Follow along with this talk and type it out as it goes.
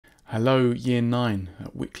Hello, Year 9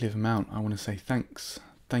 at Whitcliff Mount. I want to say thanks.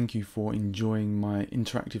 Thank you for enjoying my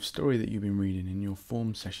interactive story that you've been reading in your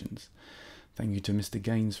form sessions. Thank you to Mr.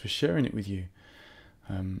 Gaines for sharing it with you.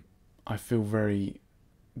 I feel very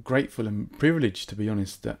grateful and privileged, to be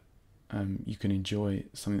honest, that you can enjoy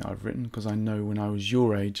something that I've written, because I know when I was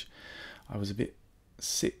your age, I was a bit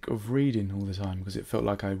sick of reading all the time, because it felt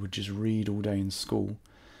like I would just read all day in school,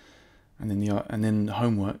 and then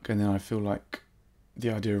homework, and then I feel like the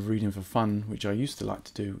idea of reading for fun, which I used to like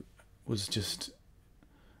to do, was just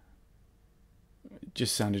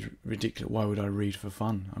sounded ridiculous. Why would I read for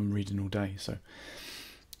fun? I'm reading all day. So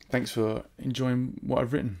thanks for enjoying what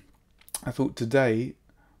I've written. I thought today,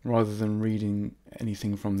 rather than reading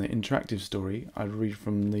anything from the interactive story, I'd read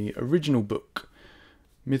from the original book,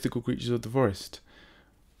 Mythical Creatures of the Forest,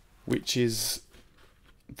 which is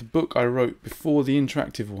the book I wrote before the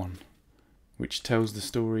interactive one, which tells the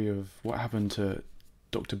story of what happened to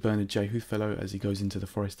Dr. Bernard J. Hoothfellow as he goes into the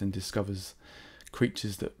forest and discovers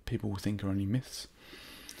creatures that people think are only myths.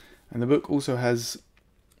 And the book also has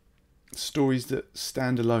stories that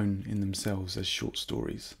stand alone in themselves as short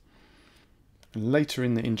stories. And later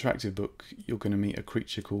in the interactive book, you're going to meet a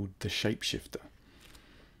creature called the Shapeshifter.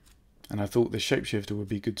 And I thought the Shapeshifter would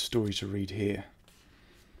be a good story to read here,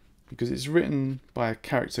 because it's written by a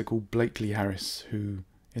character called Blakely Harris, who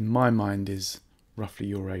in my mind is roughly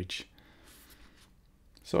your age.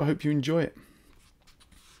 So I hope you enjoy it.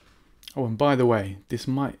 Oh, and by the way, this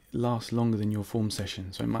might last longer than your form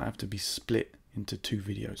session, so it might have to be split into 2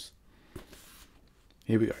 videos.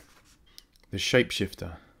 Here we go. The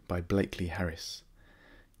Shapeshifter by Blakely Harris.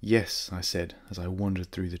 Yes, I said as I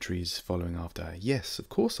wandered through the trees following after her. Yes, of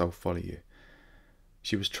course I'll follow you.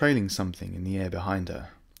 She was trailing something in the air behind her,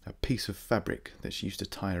 a piece of fabric that she used to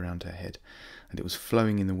tie around her head, and it was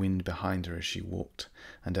flowing in the wind behind her as she walked,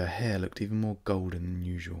 and her hair looked even more golden than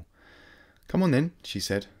usual. Come on then, she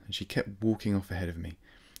said, and she kept walking off ahead of me.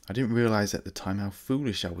 I didn't realise at the time how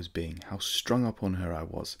foolish I was being, how strung up on her I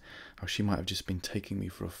was, how she might have just been taking me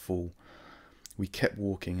for a fool. We kept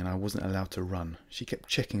walking, and I wasn't allowed to run. She kept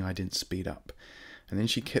checking I didn't speed up, and then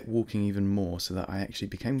she kept walking even more, so that I actually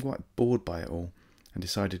became quite bored by it all, and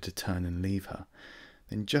decided to turn and leave her.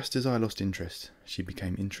 Then just as I lost interest, she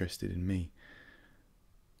became interested in me.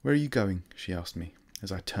 Where are you going? She asked me,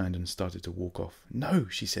 as I turned and started to walk off. No,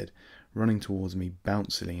 she said, running towards me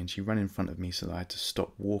bouncily, and she ran in front of me so that I had to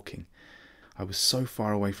stop walking. I was so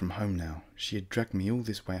far away from home now. She had dragged me all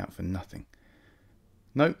this way out for nothing.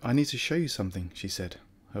 No, I need to show you something, she said.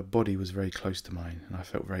 Her body was very close to mine, and I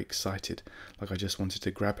felt very excited, like I just wanted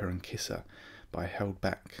to grab her and kiss her, but I held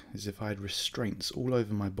back, as if I had restraints all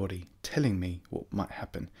over my body, telling me what might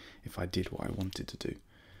happen if I did what I wanted to do.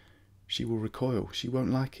 She will recoil, she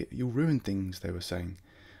won't like it, you'll ruin things, they were saying.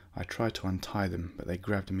 I tried to untie them, but they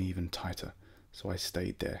grabbed me even tighter, so I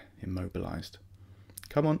stayed there, immobilised.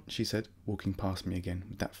 Come on, she said, walking past me again,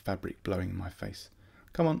 with that fabric blowing in my face.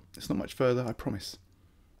 Come on, it's not much further, I promise.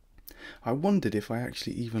 I wondered if I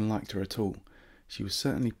actually even liked her at all. She was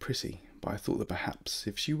certainly pretty, but I thought that perhaps,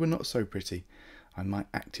 if she were not so pretty, I might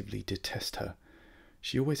actively detest her.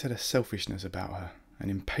 She always had a selfishness about her, an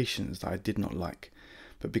impatience that I did not like,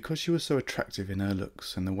 but because she was so attractive in her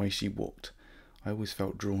looks and the way she walked, I always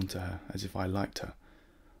felt drawn to her, as if I liked her.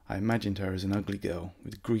 I imagined her as an ugly girl,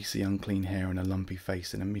 with greasy, unclean hair and a lumpy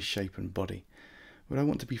face and a misshapen body. Would I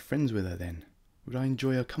want to be friends with her then? Would I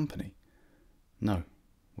enjoy her company? No,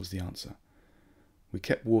 was the answer. We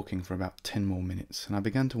kept walking for about 10 more minutes, and I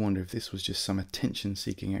began to wonder if this was just some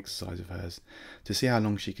attention-seeking exercise of hers, to see how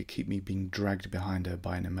long she could keep me being dragged behind her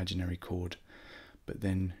by an imaginary cord. But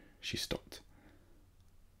then she stopped.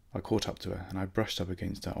 I caught up to her, and I brushed up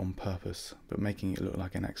against her on purpose, but making it look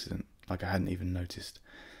like an accident, like I hadn't even noticed.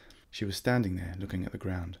 She was standing there, looking at the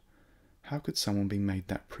ground. How could someone be made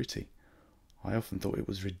that pretty? I often thought it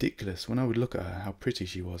was ridiculous when I would look at her how pretty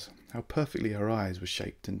she was, how perfectly her eyes were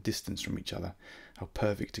shaped and distanced from each other, how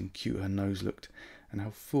perfect and cute her nose looked, and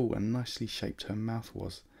how full and nicely shaped her mouth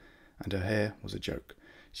was. And her hair was a joke.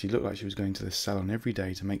 She looked like she was going to the salon every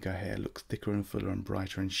day to make her hair look thicker and fuller and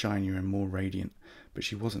brighter and shinier and more radiant, but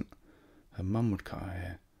she wasn't. Her mum would cut her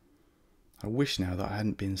hair. I wish now that I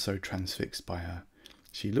hadn't been so transfixed by her.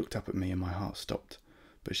 She looked up at me and my heart stopped,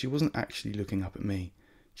 but she wasn't actually looking up at me.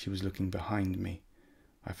 She was looking behind me.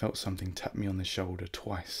 I felt something tap me on the shoulder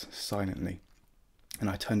twice, silently, and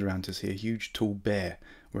I turned around to see a huge tall bear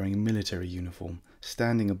wearing a military uniform,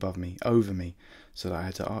 standing above me, over me, so that I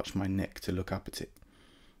had to arch my neck to look up at it.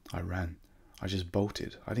 I ran. I just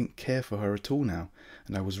bolted. I didn't care for her at all now,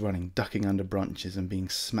 and I was running, ducking under branches and being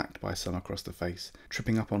smacked by some across the face,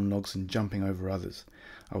 tripping up on logs and jumping over others.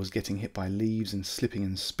 I was getting hit by leaves and slipping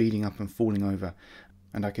and speeding up and falling over,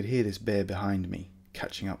 and I could hear this bear behind me,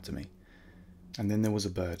 catching up to me. And then there was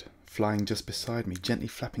a bird, flying just beside me, gently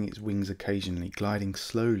flapping its wings occasionally, gliding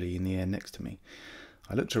slowly in the air next to me.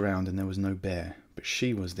 I looked around and there was no bear, but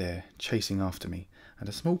she was there, chasing after me, and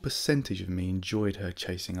a small percentage of me enjoyed her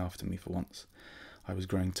chasing after me for once. I was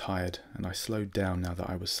growing tired, and I slowed down now that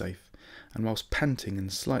I was safe, and whilst panting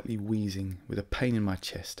and slightly wheezing, with a pain in my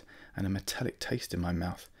chest and a metallic taste in my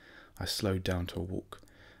mouth, I slowed down to a walk,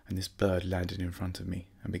 and this bird landed in front of me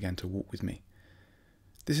and began to walk with me.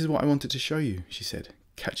 "This is what I wanted to show you," she said,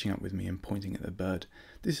 catching up with me and pointing at the bird.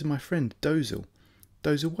 "This is my friend, Dozel.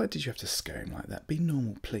 Dozel, why did you have to scare him like that? Be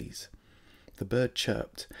normal, please." The bird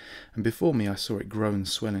chirped, and before me I saw it grow and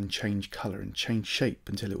swell and change colour and change shape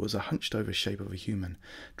until it was a hunched over shape of a human,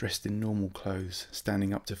 dressed in normal clothes,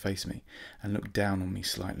 standing up to face me, and looked down on me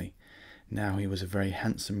slightly. Now he was a very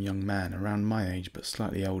handsome young man, around my age but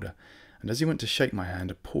slightly older, and as he went to shake my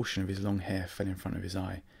hand, a portion of his long hair fell in front of his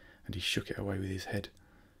eye, and he shook it away with his head.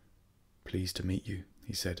 "Pleased to meet you,"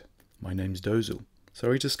 he said. "My name's Dozel.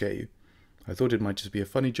 Sorry to scare you. I thought it might just be a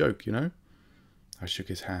funny joke, you know?" I shook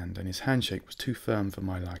his hand, and his handshake was too firm for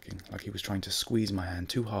my liking, like he was trying to squeeze my hand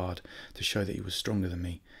too hard to show that he was stronger than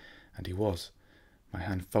me. And he was. My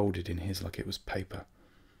hand folded in his like it was paper.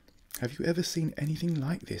 "Have you ever seen anything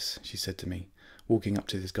like this?" she said to me, walking up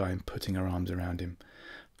to this guy and putting her arms around him,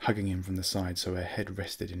 hugging him from the side so her head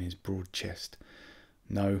rested in his broad chest.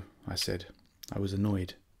 "No," I said. I was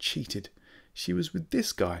annoyed. Cheated. She was with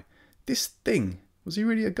this guy. This thing. Was he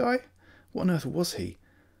really a guy? What on earth was he?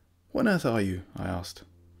 "What on earth are you?" I asked.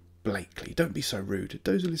 "Blakely, don't be so rude.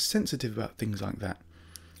 Dozel is sensitive about things like that."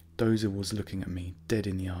 Dozel was looking at me, dead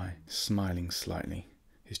in the eye, smiling slightly.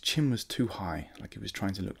 His chin was too high, like he was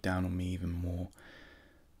trying to look down on me even more.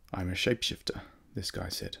 "I'm a shapeshifter," this guy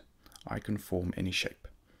said. "I can form any shape."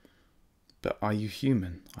 "But are you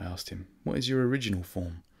human?" I asked him. "What is your original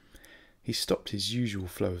form?" He stopped his usual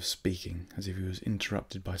flow of speaking, as if he was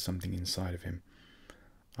interrupted by something inside of him.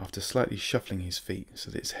 After slightly shuffling his feet so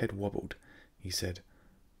that his head wobbled, he said,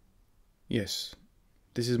 "Yes,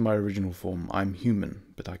 this is my original form. I'm human,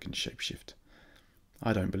 but I can shapeshift."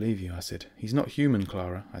 "I don't believe you," I said. "He's not human,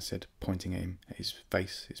 Clara," I said, pointing at him, at his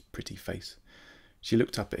face, his pretty face. She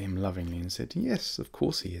looked up at him lovingly and said, "Yes, of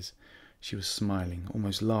course he is." She was smiling,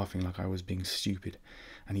 almost laughing like I was being stupid,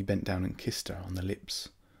 and he bent down and kissed her on the lips.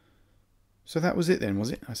 "So that was it then, was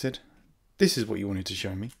it?" I said. "This is what you wanted to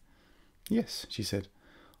show me?" "Yes," she said.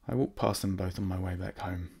 I walked past them both on my way back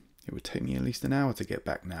home. It would take me at least an hour to get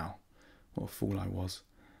back now. What a fool I was.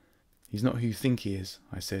 "He's not who you think he is,"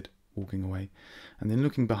 I said, walking away, and then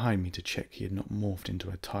looking behind me to check he had not morphed into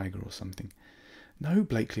a tiger or something. "No,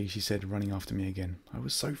 Blakely," she said, running after me again. I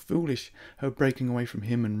was so foolish. Her breaking away from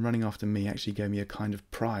him and running after me actually gave me a kind of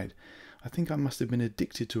pride. I think I must have been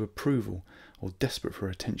addicted to approval, or desperate for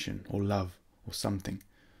attention, or love, or something.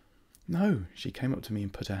 "No," she came up to me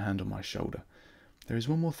and put her hand on my shoulder. "There is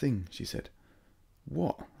one more thing," she said.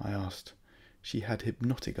 "What?" I asked. She had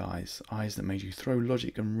hypnotic eyes, eyes that made you throw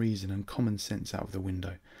logic and reason and common sense out of the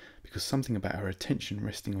window, because something about her attention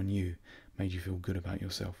resting on you made you feel good about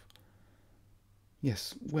yourself.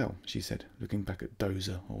 "Yes, well," she said, looking back at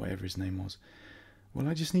Dozer, or whatever his name was. "Well,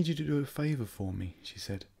 I just need you to do a favour for me," she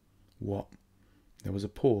said. "What?" There was a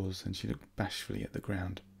pause, and she looked bashfully at the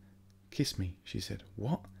ground. "Kiss me," she said.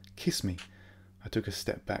 "What? Kiss me?" I took a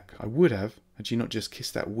step back. I would have, had she not just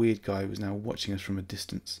kissed that weird guy who was now watching us from a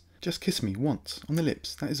distance. "Just kiss me, once, on the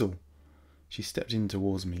lips, that is all." She stepped in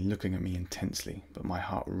towards me, looking at me intensely, but my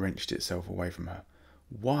heart wrenched itself away from her.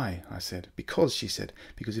 "Why?" I said. "Because," she said,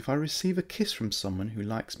 "because if I receive a kiss from someone who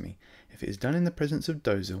likes me, if it is done in the presence of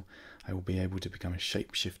Dozel, I will be able to become a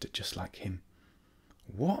shapeshifter just like him."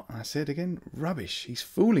 "What?" I said again. "Rubbish. He's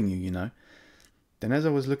fooling you, you know." Then as I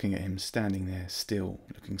was looking at him standing there, still,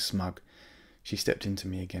 looking smug, she stepped into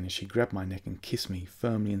me again and she grabbed my neck and kissed me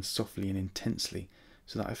firmly and softly and intensely,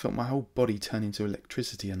 so that I felt my whole body turn into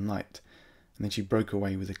electricity and light, and then she broke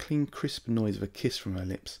away with a clean, crisp noise of a kiss from her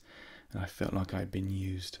lips, and I felt like I had been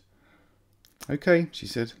used. "Okay," she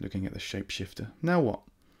said, looking at the shapeshifter. "Now what?"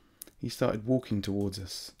 He started walking towards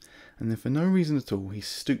us, and then for no reason at all, he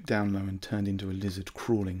stooped down low and turned into a lizard,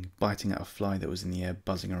 crawling, biting at a fly that was in the air,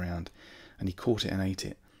 buzzing around, and he caught it and ate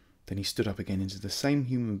it. Then he stood up again into the same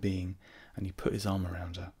human being, and he put his arm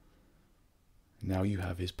around her. "Now you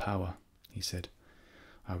have his power," he said.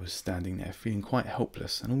 I was standing there, feeling quite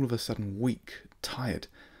helpless, and all of a sudden weak, tired,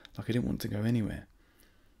 like I didn't want to go anywhere.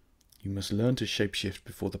 You must learn to shapeshift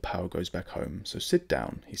before the power goes back home, so sit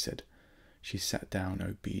down, he said. She sat down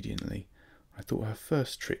obediently. I thought her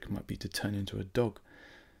first trick might be to turn into a dog.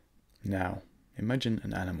 Now, imagine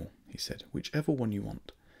an animal, he said, whichever one you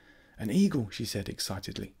want. An eagle, she said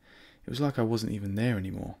excitedly. It was like I wasn't even there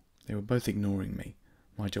anymore. They were both ignoring me.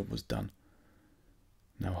 My job was done.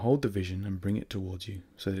 Now hold the vision and bring it towards you,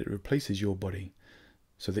 so that it replaces your body,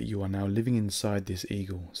 so that you are now living inside this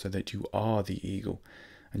eagle, so that you are the eagle,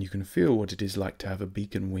 and you can feel what it is like to have a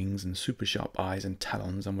beak and wings and super sharp eyes and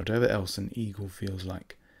talons and whatever else an eagle feels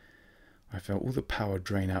like. I felt all the power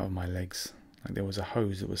drain out of my legs, like there was a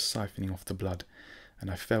hose that was siphoning off the blood, and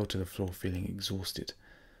I fell to the floor feeling exhausted.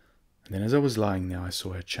 And then as I was lying there, I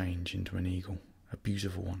saw her change into an eagle, a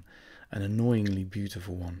beautiful one, an annoyingly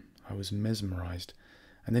beautiful one. I was mesmerised.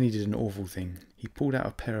 And then he did an awful thing. He pulled out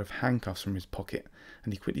a pair of handcuffs from his pocket,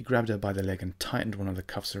 and he quickly grabbed her by the leg and tightened one of the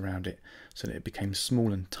cuffs around it, so that it became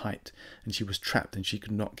small and tight, and she was trapped and she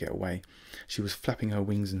could not get away. She was flapping her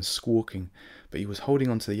wings and squawking, but he was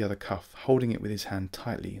holding onto the other cuff, holding it with his hand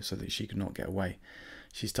tightly so that she could not get away.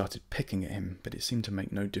 She started pecking at him, but it seemed to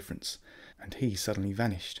make no difference, and he suddenly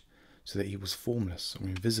vanished, so that he was formless or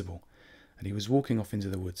invisible, and he was walking off into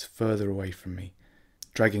the woods further away from me,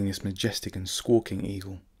 dragging this majestic and squawking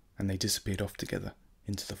eagle, and they disappeared off together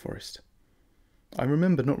into the forest. I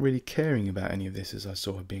remember not really caring about any of this as I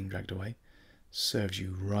saw her being dragged away. Serves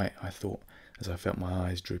you right, I thought, as I felt my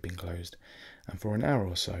eyes drooping closed, and for an hour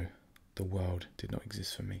or so, the world did not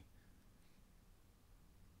exist for me.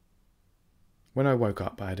 When I woke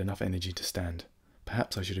up, I had enough energy to stand.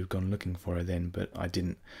 Perhaps I should have gone looking for her then, but I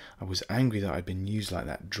didn't. I was angry that I'd been used like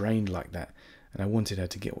that, drained like that, and I wanted her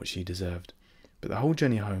to get what she deserved. But the whole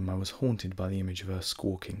journey home I was haunted by the image of her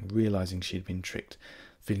squawking, realising she had been tricked,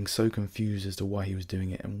 feeling so confused as to why he was doing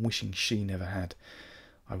it and wishing she never had.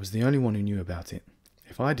 I was the only one who knew about it.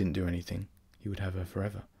 If I didn't do anything, he would have her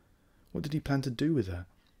forever. What did he plan to do with her?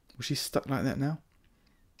 Was she stuck like that now?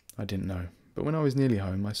 I didn't know, but when I was nearly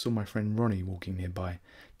home I saw my friend Ronnie walking nearby,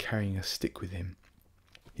 carrying a stick with him.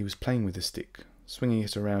 He was playing with the stick, swinging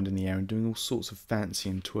it around in the air and doing all sorts of fancy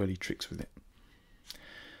and twirly tricks with it.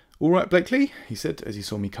 "All right, Blakely," he said as he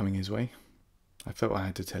saw me coming his way. I felt I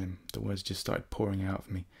had to tell him. The words just started pouring out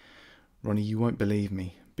of me. "Ronnie, you won't believe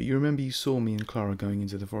me, but you remember you saw me and Clara going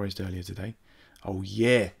into the forest earlier today?" "Oh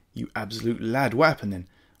yeah, you absolute lad. What happened then?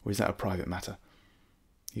 Or is that a private matter?"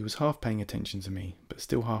 He was half paying attention to me, but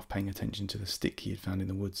still half paying attention to the stick he had found in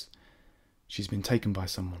the woods. "She's been taken by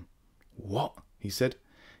someone." "What?" he said.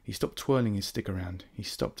 He stopped twirling his stick around. He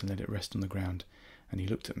stopped and let it rest on the ground, and he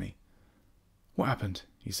looked at me. "What happened?"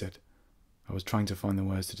 he said. I was trying to find the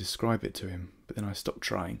words to describe it to him, but then I stopped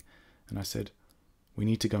trying, and I said, "We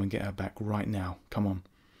need to go and get her back right now. Come on."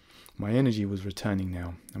 My energy was returning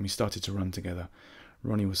now, and we started to run together.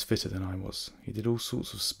 Ronnie was fitter than I was. He did all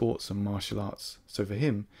sorts of sports and martial arts, so for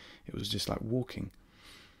him, it was just like walking.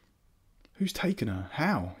 "Who's taken her?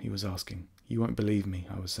 How?" he was asking. "You won't believe me,"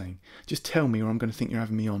 I was saying. "Just tell me or I'm going to think you're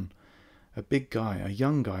having me on." "A big guy, a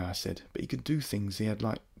young guy," I said, "but he could do things. He had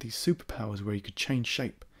like these superpowers where he could change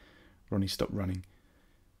shape." Ronnie stopped running.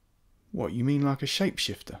 "What, you mean like a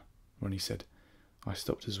shapeshifter?" Ronnie said. I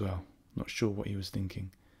stopped as well, not sure what he was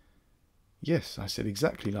thinking. "Yes," I said,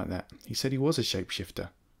 "exactly like that. He said he was a shapeshifter.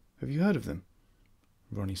 Have you heard of them?"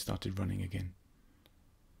 Ronnie started running again.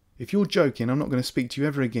 "If you're joking, I'm not going to speak to you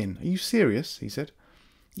ever again. Are you serious?" he said.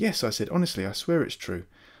 "Yes," I said, "honestly, I swear it's true."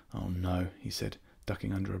 "Oh no," he said,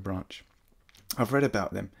 ducking under a branch. "I've read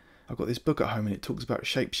about them. I've got this book at home and it talks about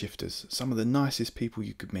shapeshifters, some of the nicest people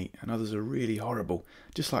you could meet, and others are really horrible,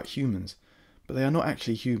 just like humans. But they are not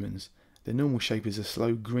actually humans. Their normal shape is a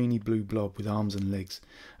slow greeny-blue blob with arms and legs,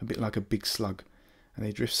 a bit like a big slug, and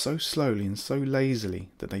they drift so slowly and so lazily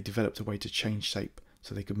that they developed a way to change shape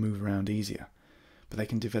so they could move around easier. But they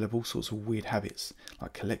can develop all sorts of weird habits,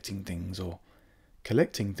 like collecting things or..."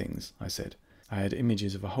 "Collecting things," I said. I had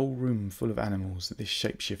images of a whole room full of animals that this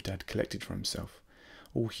shapeshifter had collected for himself,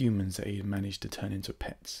 all humans that he had managed to turn into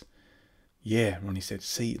pets. "Yeah," Ronnie said,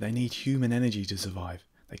 "see, they need human energy to survive.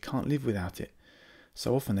 They can't live without it.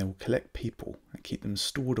 So often they will collect people and keep them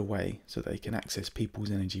stored away so that they can access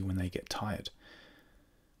people's energy when they get tired."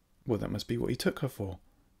 Well, that must be what he took her for.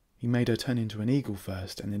 He made her turn into an eagle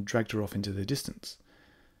first and then dragged her off into the distance.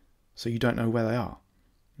 "So you don't know where they are?"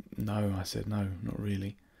 "No," I said, "no, not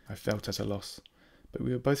really." I felt at a loss, but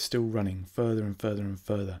we were both still running further and further and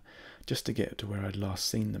further, just to get to where I'd last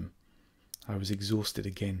seen them. I was exhausted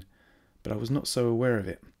again, but I was not so aware of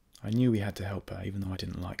it. I knew we had to help her, even though I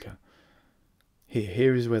didn't like her.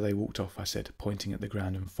 Here is where they walked off," I said, pointing at the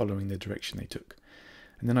ground and following the direction they took.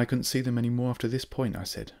 "And then I couldn't see them any more after this point," I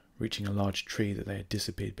said, reaching a large tree that they had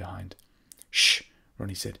disappeared behind. "Shh,"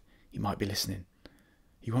 Ronnie said. "He might be listening.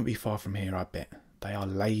 He won't be far from here, I bet. They are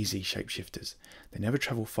lazy shapeshifters. They never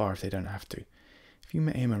travel far if they don't have to. If you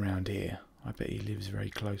met him around here, I bet he lives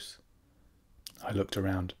very close." I looked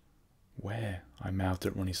around. "Where?" I mouthed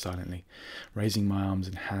at Ronnie silently, raising my arms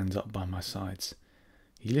and hands up by my sides.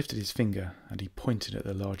 He lifted his finger and he pointed at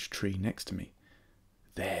the large tree next to me.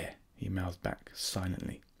 "There," he mouthed back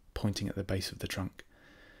silently, pointing at the base of the trunk.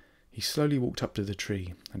 He slowly walked up to the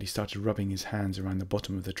tree and he started rubbing his hands around the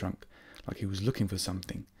bottom of the trunk, like he was looking for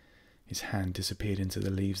something. His hand disappeared into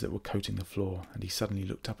the leaves that were coating the floor, and he suddenly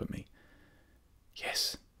looked up at me.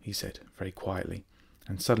 "Yes," he said, very quietly,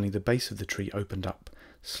 and suddenly the base of the tree opened up,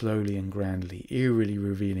 slowly and grandly, eerily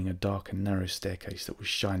revealing a dark and narrow staircase that was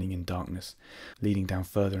shining in darkness, leading down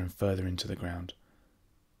further and further into the ground.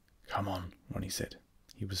 "Come on," Ronnie said.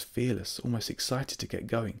 He was fearless, almost excited to get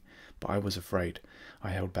going, but I was afraid.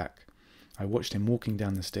 I held back. I watched him walking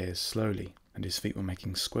down the stairs slowly, and his feet were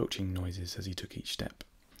making squelching noises as he took each step.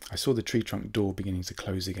 I saw the tree trunk door beginning to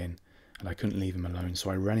close again, and I couldn't leave him alone,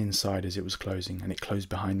 so I ran inside as it was closing, and it closed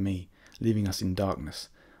behind me, leaving us in darkness,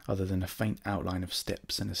 other than a faint outline of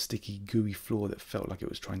steps and a sticky, gooey floor that felt like it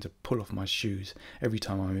was trying to pull off my shoes every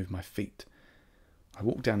time I moved my feet. I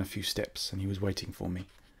walked down a few steps, and he was waiting for me.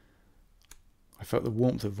 I felt the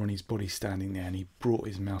warmth of Ronnie's body standing there, and he brought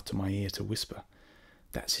his mouth to my ear to whisper.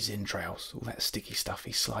 "That's his entrails, all that sticky stuff.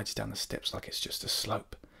 He slides down the steps like it's just a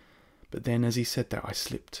slope." But then, as he said that, I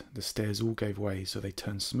slipped. The stairs all gave way, so they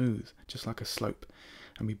turned smooth, just like a slope,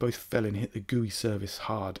 and we both fell and hit the gooey surface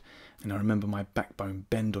hard, and I remember my backbone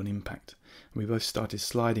bend on impact, and we both started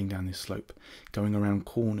sliding down this slope, going around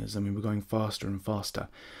corners, and we were going faster and faster.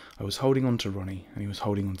 I was holding on to Ronnie, and he was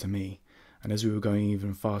holding on to me, and as we were going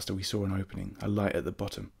even faster, we saw an opening, a light at the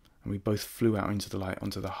bottom, and we both flew out into the light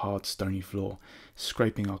onto the hard, stony floor,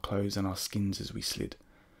 scraping our clothes and our skins as we slid.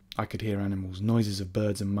 I could hear animals, noises of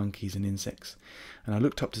birds and monkeys and insects, and I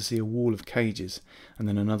looked up to see a wall of cages, and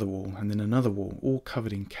then another wall, and then another wall, all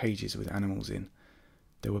covered in cages with animals in.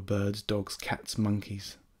 There were birds, dogs, cats,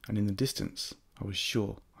 monkeys, and in the distance, I was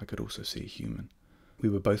sure I could also see a human. We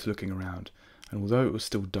were both looking around, and although it was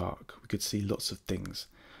still dark, we could see lots of things,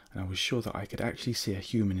 and I was sure that I could actually see a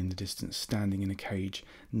human in the distance standing in a cage,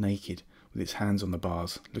 naked, with its hands on the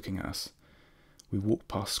bars, looking at us. We walked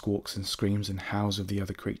past squawks and screams and howls of the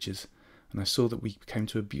other creatures, and I saw that we came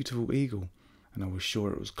to a beautiful eagle, and I was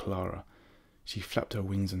sure it was Clara. She flapped her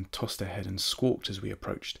wings and tossed her head and squawked as we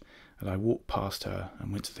approached, and I walked past her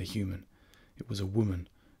and went to the human. It was a woman,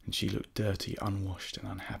 and she looked dirty, unwashed, and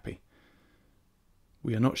unhappy.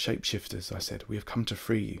 "We are not shapeshifters," I said. "We have come to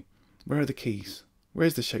free you. Where are the keys? Where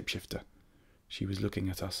is the shapeshifter?" She was looking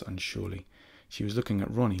at us unsurely. She was looking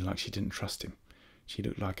at Ronnie like she didn't trust him. She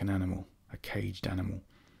looked like an animal. A caged animal.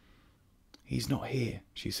 "He's not here,"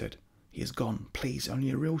 she said. "He has gone. Please, only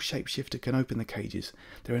a real shapeshifter can open the cages.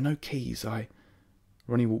 There are no keys.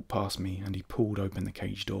 Ronnie walked past me and he pulled open the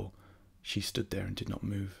cage door. She stood there and did not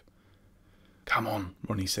move. "Come on,"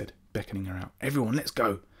 Ronnie said, beckoning her out. "Everyone, let's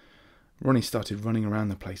go." Ronnie started running around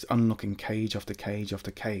the place, unlocking cage after cage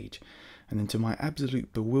after cage, and then to my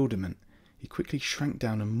absolute bewilderment, he quickly shrank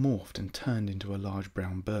down and morphed and turned into a large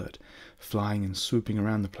brown bird, flying and swooping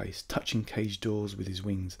around the place, touching cage doors with his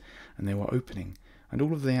wings, and they were opening, and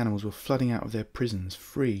all of the animals were flooding out of their prisons,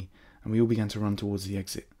 free, and we all began to run towards the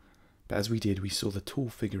exit. But as we did, we saw the tall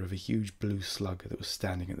figure of a huge blue slug that was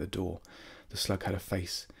standing at the door. The slug had a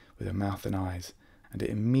face, with a mouth and eyes, and it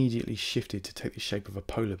immediately shifted to take the shape of a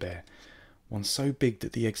polar bear, one so big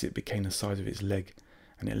that the exit became the size of its leg,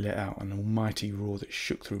 and it let out an almighty roar that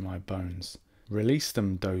shook through my bones. "Release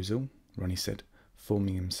them, Dozil," Ronnie said,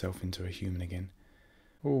 forming himself into a human again.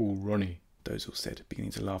 "Oh, Ronnie," Dozil said,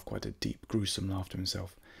 beginning to laugh quite a deep, gruesome laugh to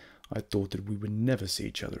himself. "I thought that we would never see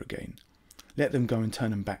each other again." "Let them go and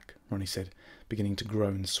turn them back," Ronnie said, beginning to grow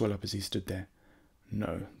and swell up as he stood there.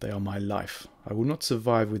 "No, they are my life. I will not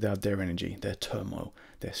survive without their energy, their turmoil,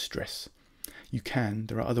 their stress." "You can.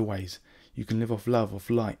 There are other ways. You can live off love,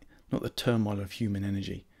 off light, not the turmoil of human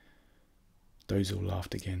energy." Dozil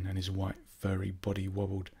laughed again, and his white, furry body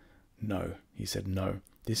wobbled. "No," he said, "no.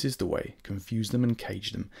 This is the way. Confuse them and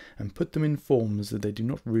cage them, and put them in forms that they do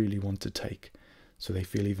not really want to take, so they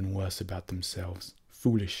feel even worse about themselves.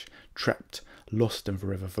 Foolish, trapped, lost and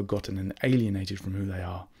forever forgotten, and alienated from who they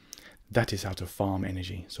are. That is how to farm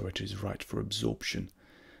energy, so it is right for absorption."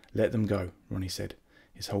 "Let them go," Ronnie said.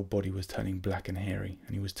 His whole body was turning black and hairy,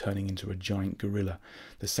 and he was turning into a giant gorilla,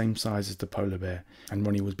 the same size as the polar bear, and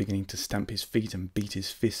Ronnie was beginning to stamp his feet and beat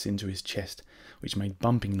his fists into his chest, which made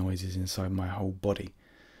bumping noises inside my whole body.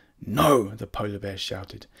 "No!" the polar bear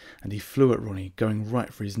shouted, and he flew at Ronnie, going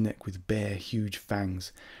right for his neck with bare, huge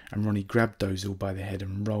fangs, and Ronnie grabbed Dozil by the head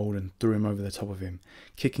and rolled and threw him over the top of him,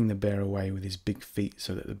 kicking the bear away with his big feet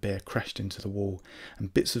so that the bear crashed into the wall,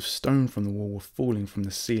 and bits of stone from the wall were falling from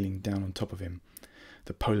the ceiling down on top of him.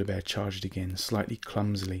 The polar bear charged again, slightly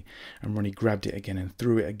clumsily, and Ronnie grabbed it again and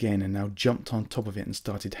threw it again, and now jumped on top of it and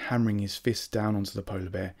started hammering his fists down onto the polar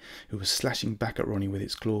bear, who was slashing back at Ronnie with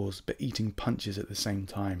its claws, but eating punches at the same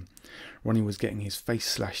time. Ronnie was getting his face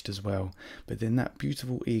slashed as well, but then that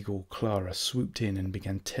beautiful eagle, Clara, swooped in and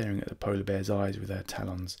began tearing at the polar bear's eyes with her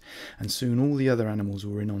talons, and soon all the other animals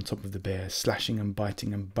were in on top of the bear, slashing and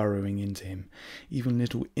biting and burrowing into him. Even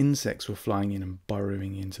little insects were flying in and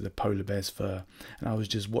burrowing into the polar bear's fur, and I was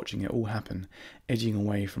just watching it all happen, edging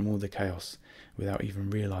away from all the chaos, without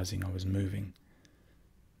even realizing I was moving.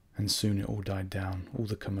 And soon it all died down, all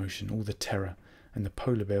the commotion, all the terror, and the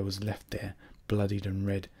polar bear was left there, bloodied and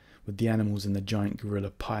red, with the animals and the giant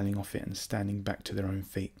gorilla piling off it and standing back to their own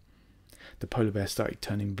feet. The polar bear started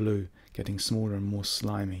turning blue, getting smaller and more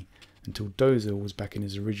slimy, until Dozil was back in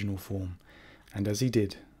his original form, and as he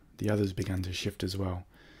did, the others began to shift as well.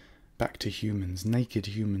 Back to humans, naked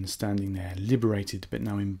humans standing there, liberated but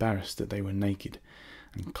now embarrassed that they were naked,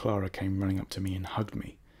 and Clara came running up to me and hugged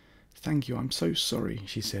me. "Thank you, I'm so sorry,"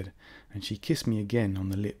 she said, and she kissed me again on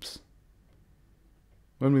the lips.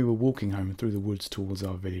 When we were walking home through the woods towards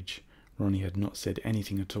our village, Ronnie had not said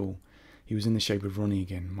anything at all. He was in the shape of Ronnie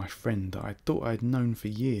again, my friend that I thought I had known for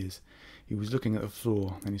years. He was looking at the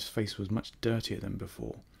floor, and his face was much dirtier than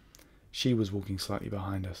before. She was walking slightly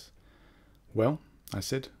behind us. "Well," I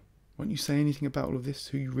said, "won't you say anything about all of this,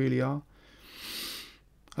 who you really are?"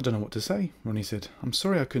 "I don't know what to say," Ronnie said. "I'm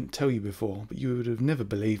sorry I couldn't tell you before, but you would have never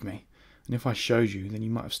believed me. And if I showed you, then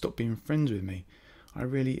you might have stopped being friends with me. I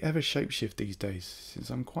rarely ever shapeshift these days, since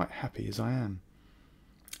I'm quite happy as I am."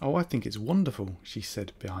 "Oh, I think it's wonderful," she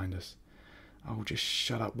said behind us. "Oh, just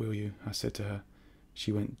shut up, will you?" I said to her.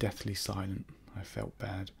 She went deathly silent. I felt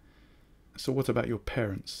bad. "So what about your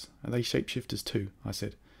parents? Are they shapeshifters too?" I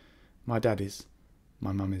said. "My dad is.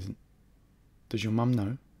 My mum isn't." "Does your mum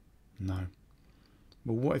know?" "No."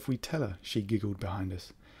 "Well, what if we tell her?" She giggled behind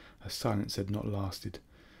us. Her silence had not lasted.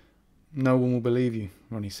 "No one will believe you,"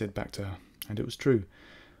 Ronnie said back to her. And it was true.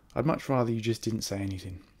 "I'd much rather you just didn't say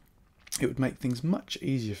anything. It would make things much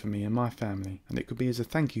easier for me and my family, and it could be as a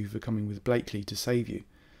thank you for coming with Blakely to save you."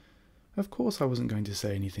 "Of course I wasn't going to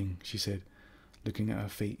say anything," she said, looking at her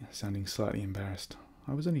feet, sounding slightly embarrassed.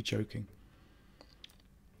 "I was only joking."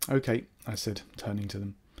 "Okay," I said, turning to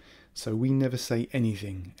them. "So we never say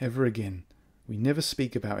anything, ever again. We never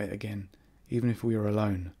speak about it again, even if we are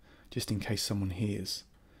alone, just in case someone hears."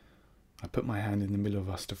 I put my hand in the middle of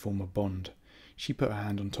us to form a bond. She put her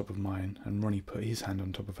hand on top of mine, and Ronnie put his hand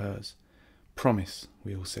on top of hers. "Promise,"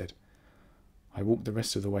 we all said. I walked the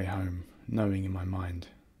rest of the way home, knowing in my mind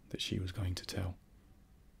that she was going to tell.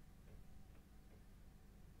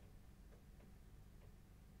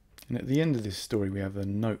 And at the end of this story we have a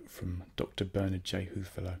note from Dr. Bernard J.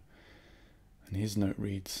 Hoothfellow. And his note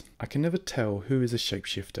reads, "I can never tell who is a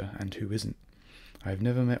shapeshifter and who isn't. I have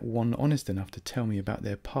never met one honest enough to tell me about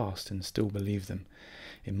their past and still believe them.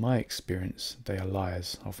 In my experience, they are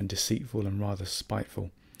liars, often deceitful and rather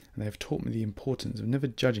spiteful, and they have taught me the importance of never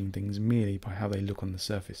judging things merely by how they look on the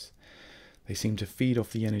surface. They seem to feed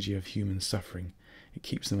off the energy of human suffering. It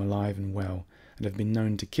keeps them alive and well, and have been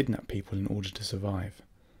known to kidnap people in order to survive.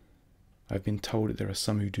 I have been told that there are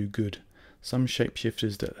some who do good, some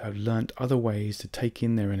shapeshifters that have learnt other ways to take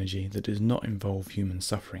in their energy that does not involve human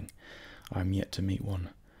suffering. I am yet to meet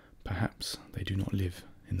one. Perhaps they do not live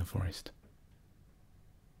in the forest."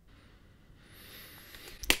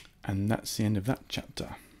 And that's the end of that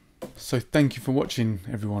chapter. So thank you for watching,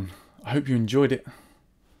 everyone. I hope you enjoyed it.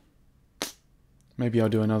 Maybe I'll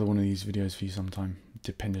do another one of these videos for you sometime,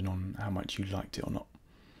 depending on how much you liked it or not.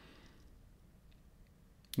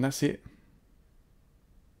 And that's it.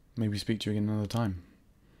 Maybe speak to you again another time.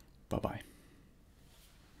 Bye bye.